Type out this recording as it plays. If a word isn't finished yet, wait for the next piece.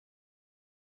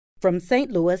from St.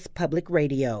 Louis Public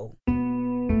Radio.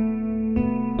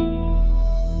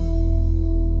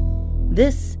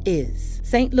 This is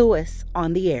St. Louis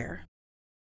on the Air.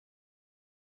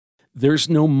 There's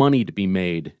no money to be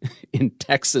made in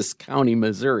Texas County,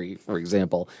 Missouri, for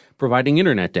example, providing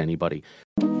internet to anybody.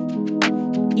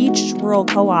 Each rural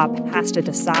co-op has to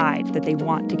decide that they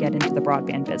want to get into the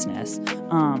broadband business.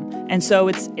 And so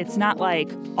it's not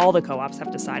like all the co-ops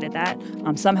have decided that.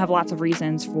 Some have lots of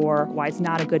reasons for why it's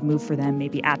not a good move for them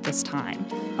maybe at this time.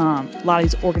 A lot of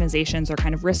these organizations are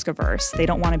kind of risk averse. They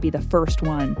don't want to be the first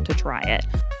one to try it.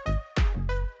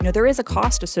 There is a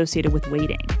cost associated with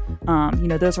waiting.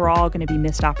 Those are all going to be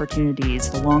missed opportunities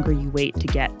the longer you wait to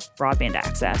get broadband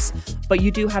access. But you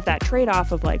do have that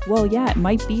trade-off of it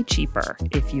might be cheaper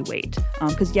if you wait.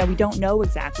 Because, we don't know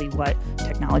exactly what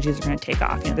technologies are going to take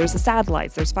off. There's the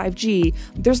satellites, there's 5G,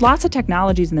 there's lots of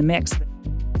technologies in the mix.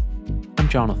 I'm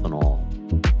Jonathan Ahl.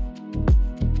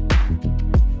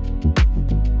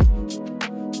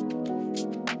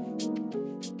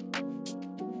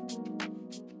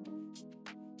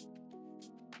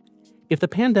 If the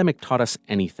pandemic taught us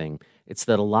anything, it's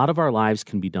that a lot of our lives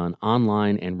can be done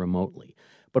online and remotely.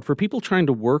 But for people trying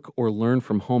to work or learn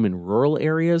from home in rural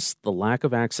areas, the lack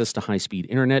of access to high-speed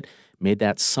internet made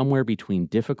that somewhere between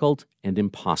difficult and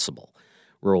impossible.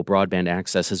 Rural broadband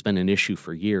access has been an issue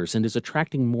for years and is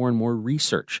attracting more and more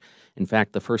research. In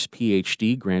fact, the first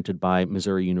PhD granted by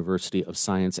Missouri University of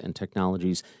Science and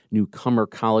Technology's Newcomer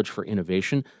College for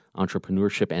Innovation,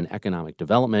 Entrepreneurship and Economic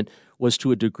Development was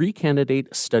to a degree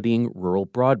candidate studying rural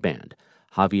broadband.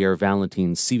 Javier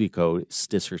Valentin Civico's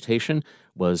dissertation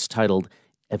was titled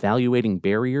Evaluating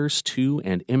Barriers to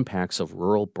and Impacts of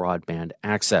Rural Broadband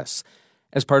Access.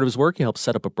 As part of his work, he helped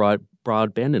set up a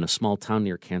broadband in a small town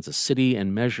near Kansas City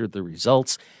and measured the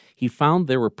results. He found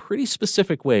there were pretty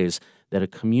specific ways that a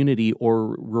community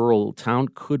or rural town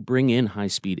could bring in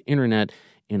high-speed internet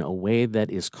in a way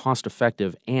that is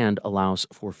cost-effective and allows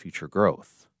for future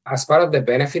growth. As part of the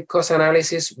benefit-cost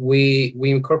analysis, we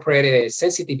incorporated a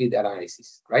sensitivity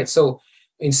analysis, right? So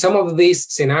in some of these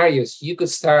scenarios, you could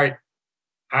start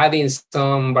adding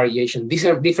some variation. These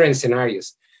are different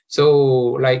scenarios.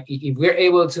 So if we're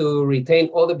able to retain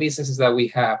all the businesses that we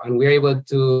have and we're able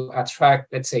to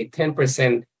attract, let's say,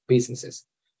 10% businesses,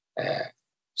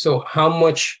 so how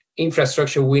much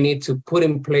infrastructure we need to put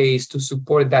in place to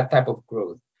support that type of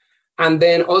growth. And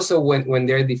then also when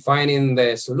they're defining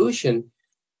the solution,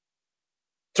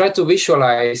 try to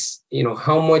visualize,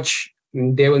 how much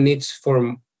they will need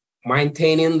for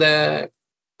maintaining the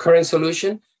current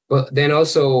solution, but then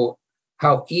also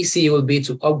how easy it will be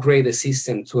to upgrade the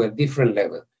system to a different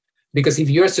level. Because if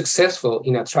you're successful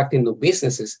in attracting new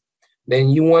businesses, then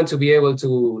you want to be able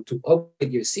to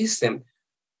upgrade your system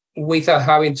without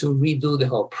having to redo the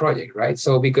whole project, right?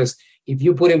 So because if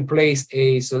you put in place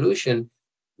a solution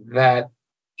that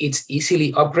it's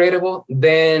easily upgradable,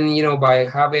 then, by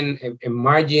having a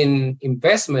margin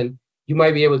investment, you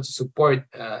might be able to support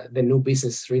the new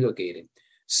business relocating.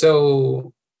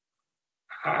 So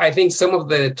I think some of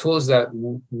the tools that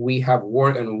we have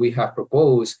worked and we have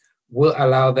proposed will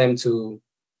allow them to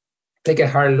take a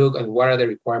hard look at what are the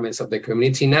requirements of the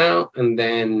community now, and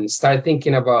then start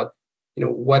thinking about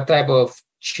what type of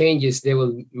changes they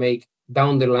will make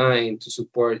down the line to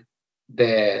support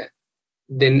the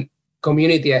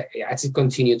community as it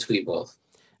continues to evolve.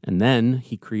 And then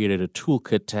he created a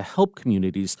toolkit to help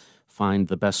communities find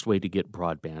the best way to get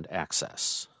broadband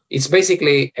access. It's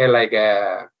basically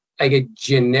a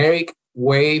generic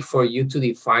way for you to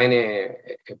define a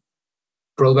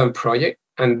broadband project.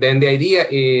 And then the idea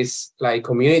is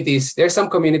communities, there's some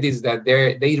communities that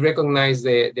they recognize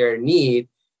their need,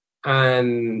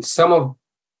 and some of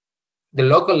the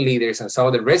local leaders and some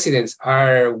of the residents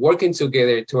are working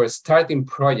together towards starting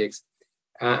projects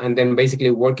and then basically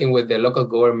working with the local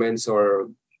governments or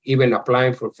even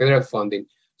applying for federal funding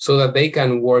so that they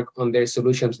can work on their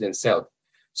solutions themselves.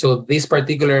 So this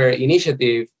particular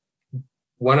initiative,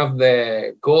 one of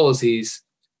the goals is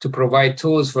to provide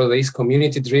tools for these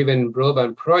community-driven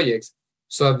broadband projects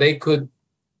so that they could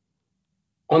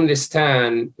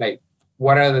understand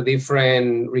what are the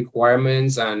different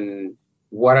requirements and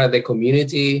what are the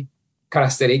community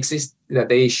characteristics that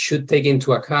they should take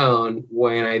into account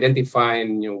when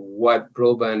identifying what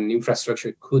broadband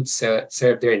infrastructure could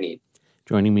serve their need.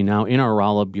 Joining me now in our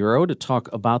Rolla Bureau to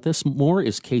talk about this more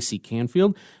is Casey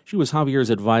Canfield. She was Javier's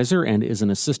advisor and is an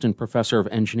assistant professor of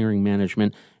engineering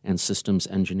management and systems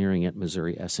engineering at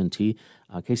Missouri S&T.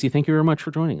 Casey, thank you very much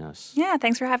for joining us. Yeah,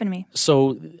 thanks for having me.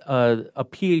 So a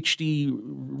PhD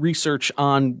research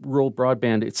on rural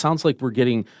broadband, it sounds like we're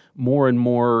getting more and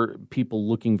more people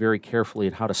looking very carefully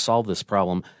at how to solve this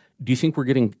problem. Do you think we're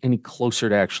getting any closer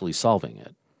to actually solving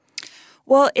it?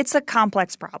 Well, it's a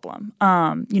complex problem.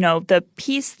 The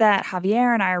piece that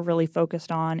Javier and I are really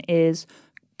focused on is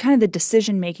kind of the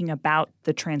decision-making about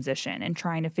the transition and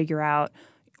trying to figure out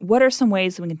what are some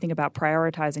ways that we can think about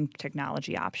prioritizing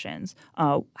technology options?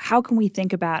 How can we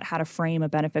think about how to frame a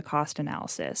benefit-cost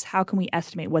analysis? How can we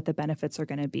estimate what the benefits are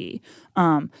going to be?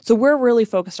 So we're really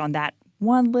focused on that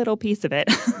one little piece of it,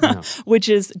 which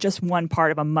is just one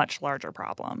part of a much larger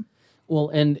problem.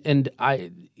 Well,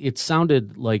 it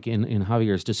sounded like in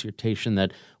Javier's dissertation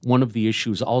that one of the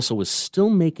issues also is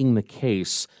still making the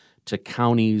case to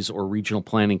counties or regional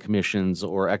planning commissions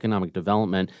or economic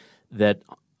development that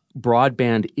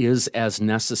broadband is as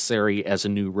necessary as a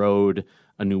new road,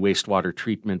 a new wastewater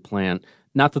treatment plant.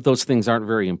 Not that those things aren't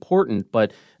very important,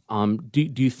 but do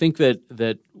you think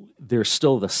that there's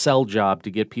still the sell job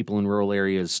to get people in rural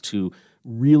areas to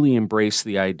really embrace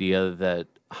the idea that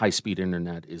high-speed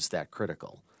internet is that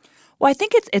critical? Well, I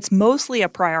think it's mostly a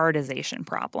prioritization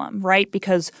problem, right?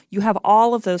 Because you have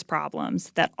all of those problems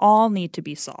that all need to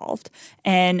be solved.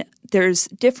 And there's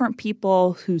different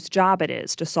people whose job it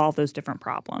is to solve those different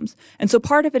problems. And so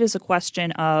part of it is a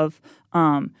question of,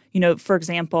 for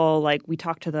example, like we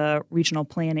talked to the regional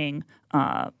planning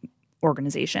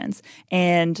organizations,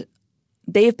 and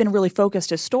they've been really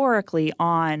focused historically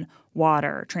on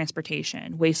water,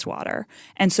 transportation, wastewater.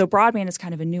 And so broadband is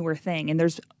kind of a newer thing. And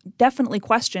there's definitely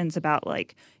questions about,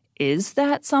 like, is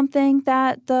that something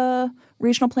that the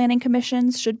regional planning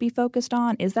commissions should be focused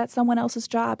on? Is that someone else's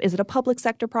job? Is it a public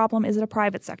sector problem? Is it a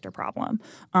private sector problem?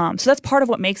 So that's part of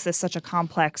what makes this such a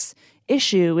complex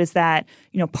issue, is that,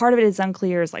 part of it is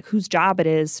unclear, is like whose job it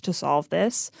is to solve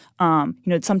this.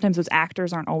 Sometimes those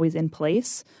actors aren't always in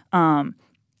place.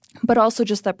 But also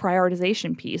just that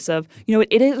prioritization piece of,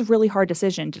 it is a really hard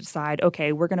decision to decide,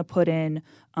 okay, we're going to put in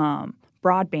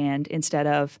broadband instead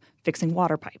of fixing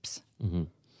water pipes. Mm-hmm.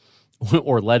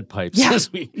 Or lead pipes,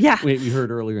 as we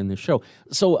heard earlier in the show.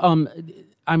 So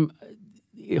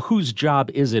whose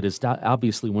job is it is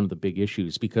obviously one of the big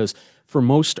issues, because for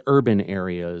most urban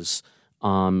areas,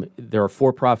 there are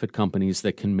for-profit companies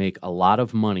that can make a lot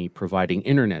of money providing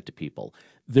internet to people.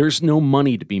 There's no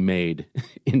money to be made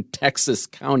in Texas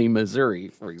County, Missouri,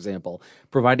 for example,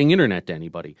 providing internet to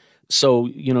anybody. So,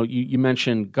 you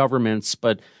mentioned governments,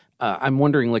 but I'm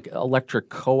wondering, like electric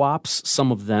co-ops,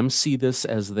 some of them see this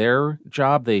as their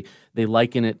job. They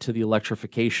liken it to the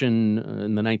electrification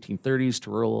in the 1930s,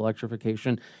 to rural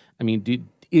electrification. I mean,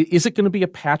 is it going to be a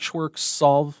patchwork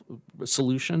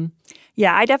solution?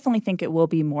 Yeah, I definitely think it will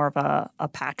be more of a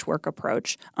patchwork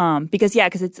approach because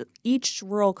it's each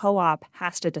rural co-op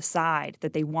has to decide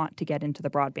that they want to get into the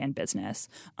broadband business.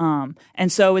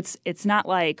 And so it's not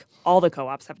like all the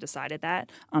co-ops have decided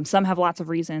that. Some have lots of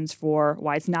reasons for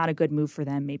why it's not a good move for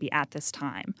them maybe at this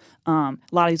time. A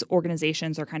lot of these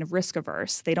organizations are kind of risk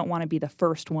averse. They don't want to be the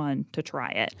first one to try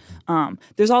it.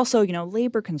 There's also,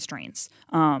 labor constraints.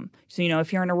 So,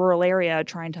 if you're in a rural area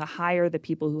trying to hire the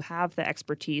people who have the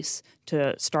expertise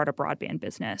to start a broadband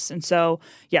business. And so,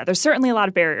 there's certainly a lot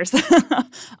of barriers.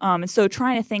 And so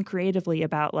trying to think creatively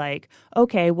about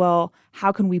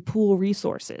how can we pool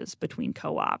resources between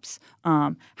co-ops?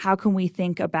 How can we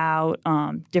think about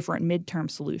different midterm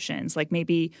solutions? Like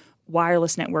maybe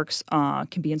wireless networks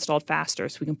can be installed faster,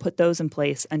 so we can put those in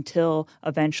place until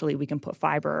eventually we can put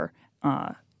fiber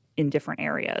in different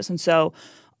areas. And so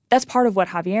that's part of what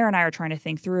Javier and I are trying to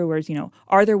think through, whereas,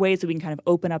 are there ways that we can kind of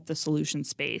open up the solution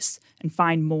space and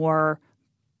find more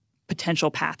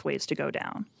potential pathways to go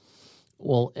down?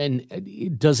 Well,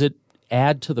 and does it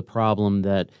add to the problem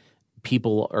that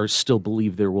people still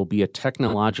believe there will be a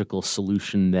technological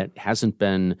solution that hasn't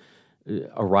been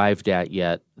arrived at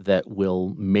yet that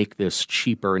will make this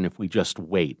cheaper, and if we just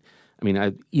wait? I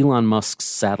mean, Elon Musk's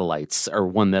satellites are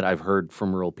one that I've heard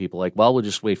from rural people, like, well, we'll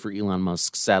just wait for Elon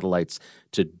Musk's satellites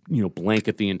to,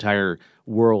 blanket the entire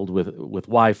world with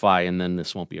Wi-Fi, and then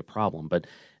this won't be a problem. But,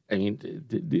 I mean,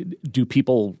 do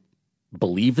people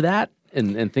believe that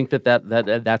and think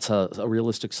that's a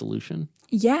realistic solution?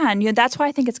 Yeah, and that's why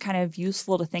I think it's kind of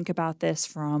useful to think about this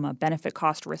from a benefit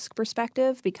cost risk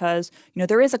perspective, because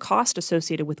there is a cost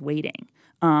associated with waiting.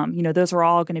 Those are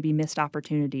all going to be missed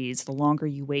opportunities the longer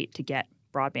you wait to get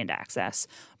broadband access.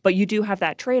 But you do have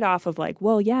that trade-off of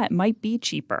it might be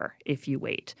cheaper if you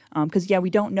wait. Because, we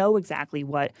don't know exactly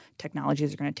what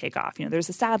technologies are going to take off. There's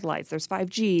the satellites, there's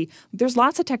 5G. There's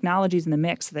lots of technologies in the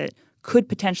mix that could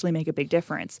potentially make a big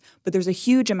difference. But there's a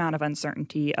huge amount of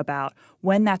uncertainty about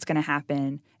when that's going to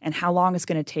happen and how long it's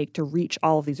going to take to reach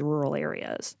all of these rural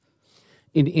areas.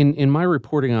 In my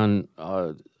reporting on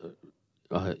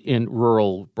in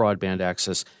rural broadband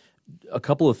access, a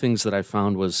couple of things that I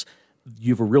found was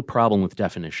you have a real problem with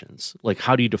definitions. Like,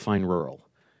 how do you define rural?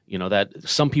 That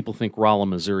some people think Rolla,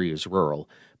 Missouri is rural,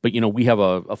 but, we have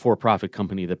a for-profit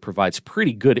company that provides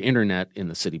pretty good internet in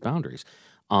the city boundaries.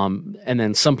 And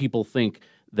then some people think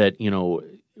that,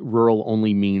 rural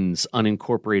only means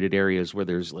unincorporated areas where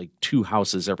there's like 2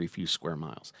 houses every few square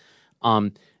miles.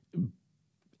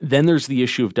 Then there's the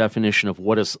issue of definition of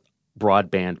what does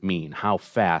broadband mean? How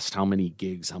fast? How many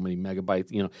gigs? How many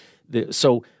megabytes?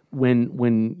 So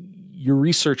when you're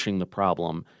researching the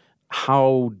problem,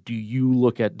 how do you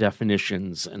look at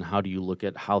definitions and how do you look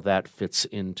at how that fits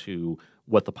into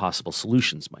what the possible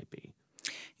solutions might be?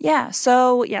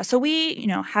 So we,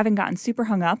 haven't gotten super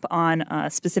hung up on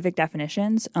specific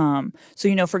definitions.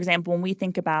 For example, when we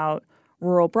think about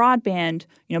rural broadband,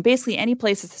 basically any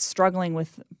place that's struggling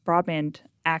with broadband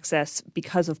access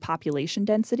because of population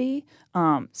density,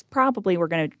 probably we're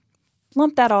going to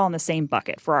lump that all in the same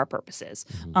bucket for our purposes.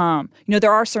 Mm-hmm.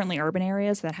 There are certainly urban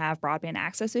areas that have broadband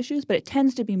access issues, but it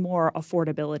tends to be more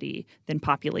affordability than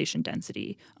population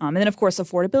density. And then, of course,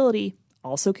 affordability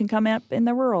also can come up in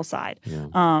the rural side.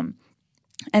 Yeah.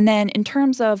 And then in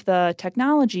terms of the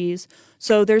technologies,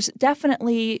 so there's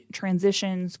definitely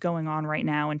transitions going on right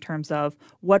now in terms of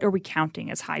what are we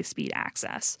counting as high-speed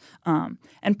access.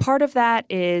 And part of that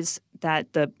is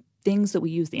that the things that we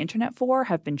use the internet for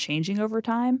have been changing over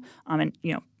time. And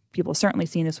people have certainly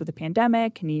seen this with the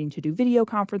pandemic, needing to do video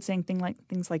conferencing,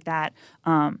 things like that,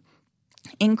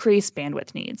 increased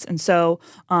bandwidth needs. And so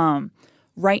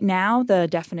right now, the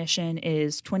definition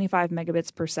is 25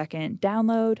 megabits per second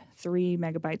download, 3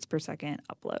 megabytes per second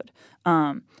upload.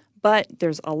 But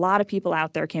there's a lot of people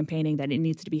out there campaigning that it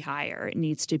needs to be higher. It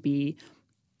needs to be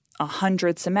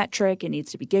 100 symmetric. It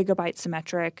needs to be gigabyte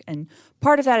symmetric. And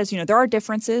part of that is, there are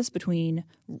differences between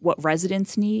what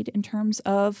residents need in terms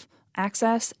of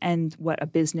access and what a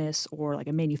business or like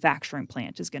a manufacturing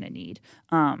plant is going to need.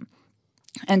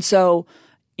 And so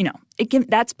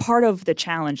that's part of the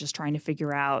challenge is trying to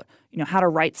figure out, how to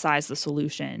right size the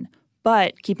solution.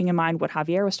 But keeping in mind what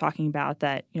Javier was talking about,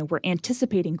 that, we're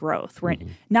anticipating growth. We're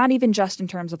not even just in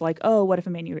terms of like, oh, what if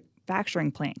a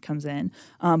manufacturing plant comes in,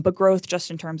 but growth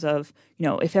just in terms of,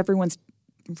 if everyone's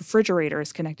refrigerator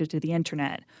is connected to the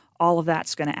internet, all of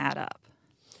that's going to add up.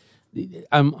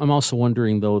 I'm also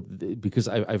wondering, though, because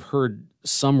I've heard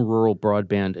some rural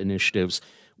broadband initiatives,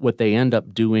 what they end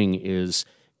up doing is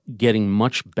getting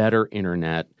much better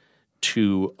internet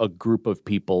to a group of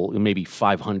people, maybe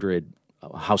 500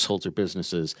 households or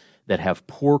businesses that have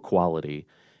poor quality.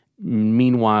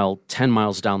 Meanwhile, 10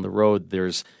 miles down the road,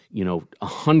 there's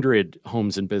 100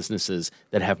 homes and businesses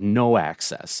that have no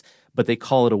access, but they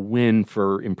call it a win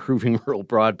for improving rural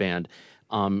broadband.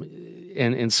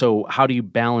 And so how do you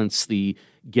balance the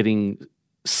getting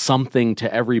something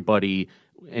to everybody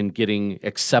and getting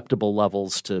acceptable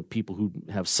levels to people who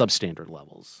have substandard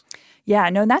levels? Yeah,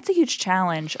 no, and that's a huge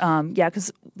challenge.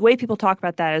 Because the way people talk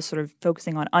about that is sort of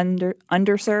focusing on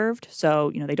underserved.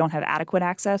 So, they don't have adequate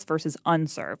access versus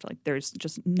unserved. Like there's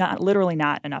just literally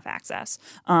not enough access.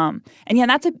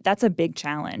 That's a big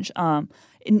challenge.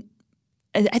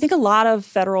 I think a lot of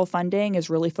federal funding is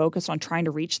really focused on trying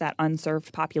to reach that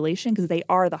unserved population because they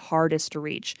are the hardest to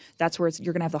reach. That's where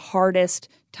you're going to have the hardest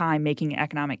time making an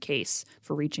economic case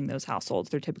for reaching those households.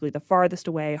 They're typically the farthest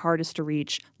away, hardest to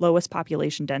reach, lowest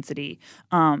population density.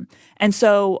 And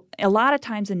so a lot of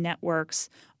times in networks,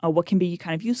 what can be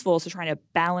kind of useful is to try to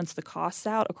balance the costs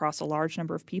out across a large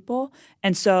number of people.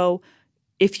 And so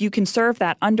if you can serve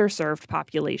that underserved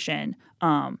population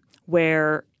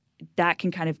where that can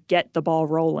kind of get the ball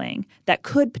rolling, that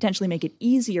could potentially make it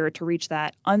easier to reach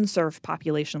that unserved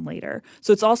population later.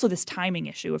 So it's also this timing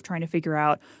issue of trying to figure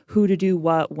out who to do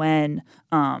what when,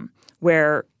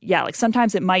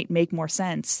 sometimes it might make more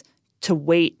sense to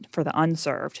wait for the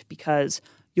unserved because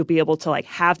you'll be able to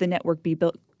have the network be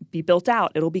built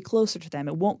out. It'll be closer to them.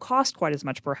 It won't cost quite as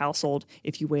much per household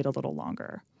if you wait a little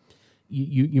longer.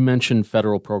 You mentioned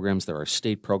federal programs. There are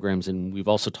state programs, and we've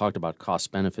also talked about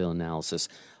cost-benefit analysis.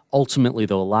 Ultimately,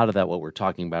 though, a lot of that, what we're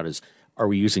talking about is, are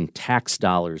we using tax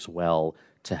dollars well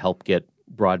to help get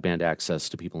broadband access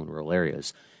to people in rural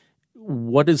areas?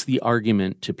 What is the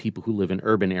argument to people who live in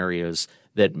urban areas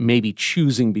that may be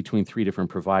choosing between 3 different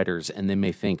providers, and they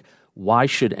may think, why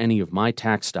should any of my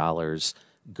tax dollars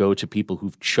go to people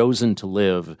who've chosen to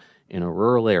live in a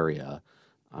rural area?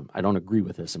 I don't agree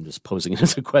with this. I'm just posing it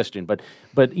as a question. But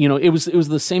it was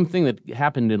the same thing that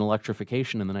happened in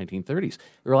electrification in the 1930s.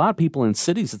 There were a lot of people in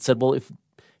cities that said, well, if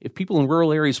people in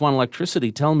rural areas want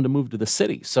electricity, tell them to move to the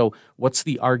city. So what's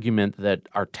the argument that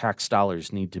our tax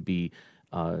dollars need to be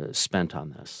spent on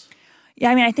this? Yeah,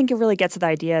 I mean, I think it really gets to the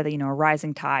idea that, a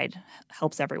rising tide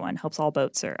helps everyone, helps all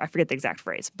boats, or I forget the exact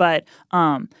phrase. But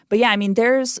yeah, I mean,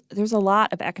 there's a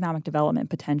lot of economic development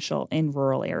potential in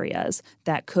rural areas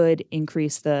that could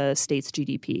increase the state's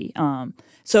GDP.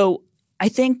 So I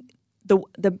think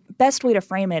the best way to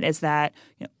frame it is that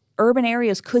urban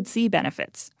areas could see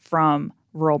benefits from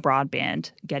rural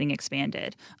broadband getting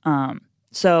expanded.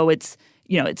 So it's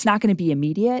not going to be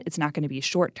immediate, it's not going to be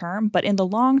short term, but in the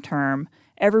long term,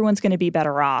 everyone's going to be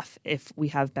better off if we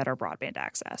have better broadband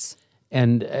access.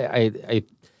 And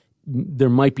there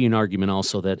might be an argument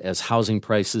also that as housing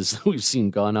prices we've seen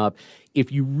gone up,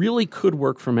 if you really could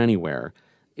work from anywhere,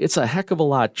 it's a heck of a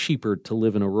lot cheaper to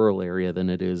live in a rural area than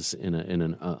it is in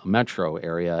a metro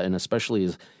area, and especially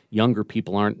as younger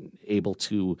people aren't able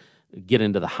to get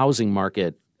into the housing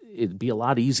market, it'd be a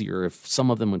lot easier if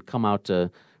some of them would come out to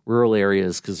rural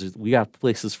areas because we got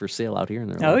places for sale out here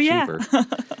and they're a lot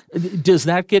cheaper. Does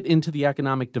that get into the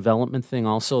economic development thing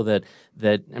also that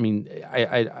I mean,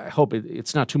 I hope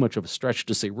it's not too much of a stretch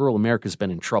to say rural America's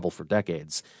been in trouble for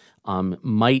decades.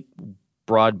 Might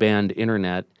broadband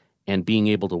internet and being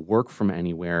able to work from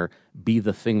anywhere be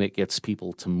the thing that gets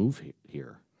people to move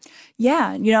here?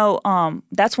 Yeah,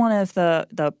 that's one of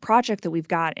the project that we've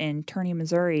got in Turney,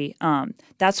 Missouri.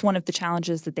 That's one of the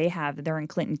challenges that they have. They're in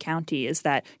Clinton County, is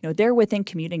that they're within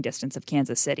commuting distance of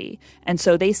Kansas City, and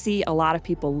so they see a lot of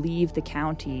people leave the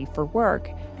county for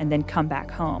work and then come back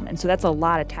home, and so that's a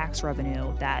lot of tax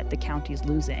revenue that the county's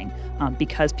losing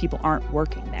because people aren't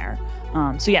working there.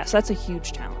 So that's a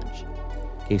huge challenge.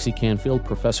 Casey Canfield,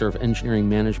 Professor of Engineering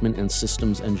Management and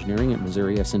Systems Engineering at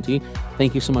Missouri S&T.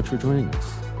 Thank you so much for joining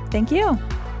us. Thank you.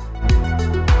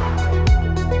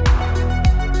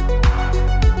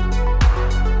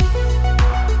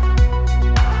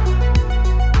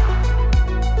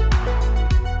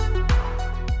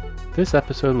 This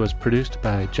episode was produced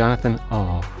by Jonathan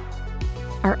Awe.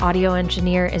 Our audio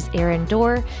engineer is Aaron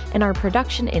Dorr, and our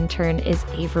production intern is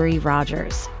Avery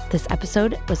Rogers. This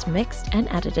episode was mixed and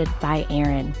edited by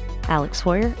Aaron. Alex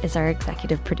Hoyer is our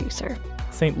executive producer.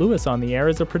 St. Louis on the Air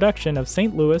is a production of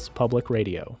St. Louis Public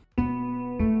Radio.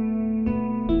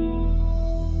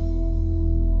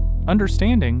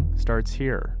 Understanding starts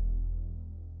here.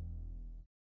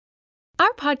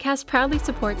 Our podcast proudly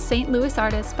supports St. Louis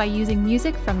artists by using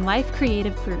music from Life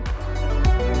Creative Group.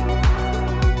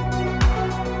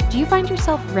 Do you find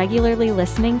yourself regularly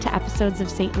listening to episodes of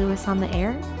St. Louis on the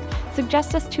Air?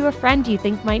 Suggest us to a friend you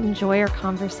think might enjoy our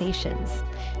conversations.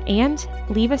 And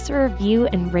leave us a review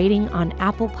and rating on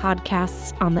Apple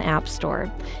Podcasts on the App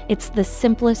Store. It's the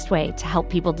simplest way to help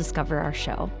people discover our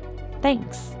show.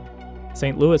 Thanks.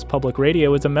 St. Louis Public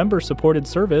Radio is a member-supported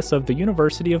service of the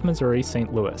University of Missouri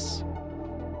St. Louis.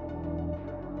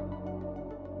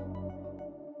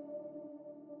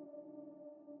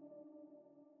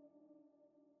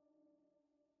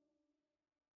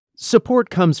 Support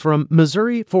comes from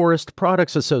Missouri Forest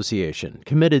Products Association,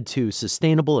 committed to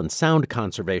sustainable and sound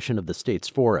conservation of the state's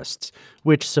forests,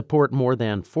 which support more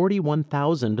than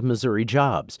 41,000 Missouri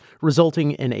jobs,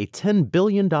 resulting in a $10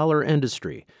 billion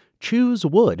industry.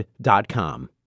 ChooseWood.com.